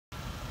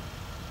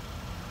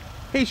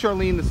Hey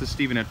Charlene, this is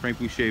Steven at Frank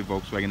Boucher,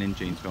 Volkswagen in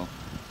Janesville.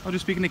 I was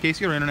just speaking to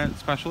Kayce, our internet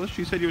specialist.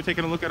 She said you were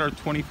taking a look at our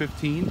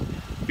 2015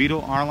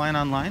 Beetle R-Line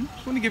online.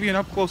 Just want to give you an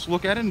up-close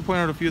look at it and point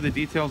out a few of the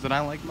details that I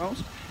like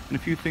most and a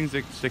few things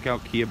that stick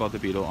out key about the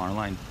Beetle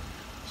R-Line.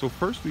 So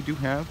first, we do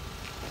have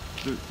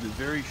the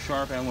very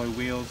sharp alloy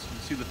wheels. You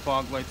see the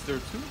fog lights there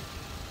too.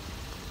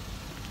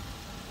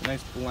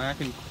 Nice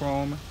black and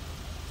chrome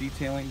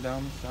detailing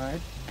down the side.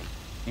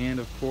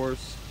 And of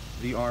course,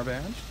 the R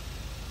badge.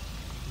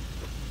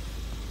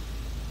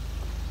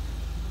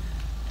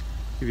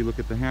 If you look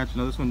at the hatch,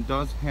 now this one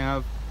does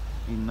have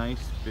a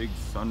nice big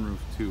sunroof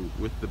too,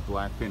 with the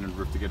black painted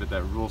roof to get it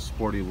that real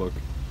sporty look.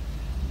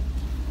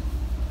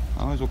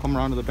 Always will come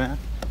around to the back.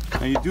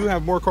 Now you do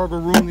have more cargo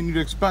room than you'd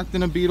expect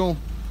in a Beetle,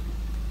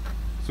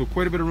 so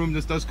quite a bit of room.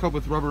 This does come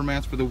with rubber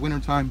mats for the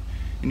winter time,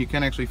 and you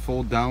can actually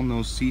fold down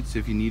those seats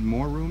if you need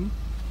more room.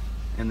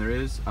 And there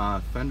is a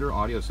Fender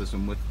audio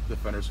system with the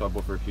Fender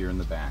subwoofer here in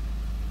the back.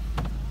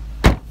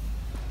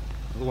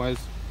 Otherwise,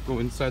 go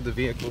inside the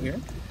vehicle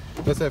here.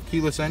 It does have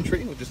keyless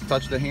entry. We'll just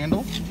touch the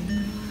handle,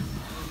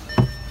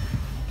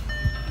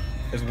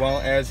 as well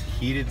as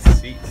heated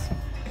seats.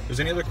 If there's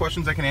any other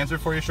questions I can answer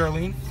for you,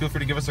 Charlene, feel free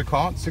to give us a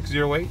call at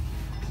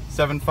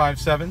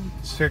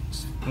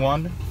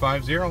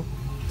 608-757-6150.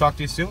 Talk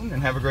to you soon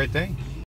and have a great day.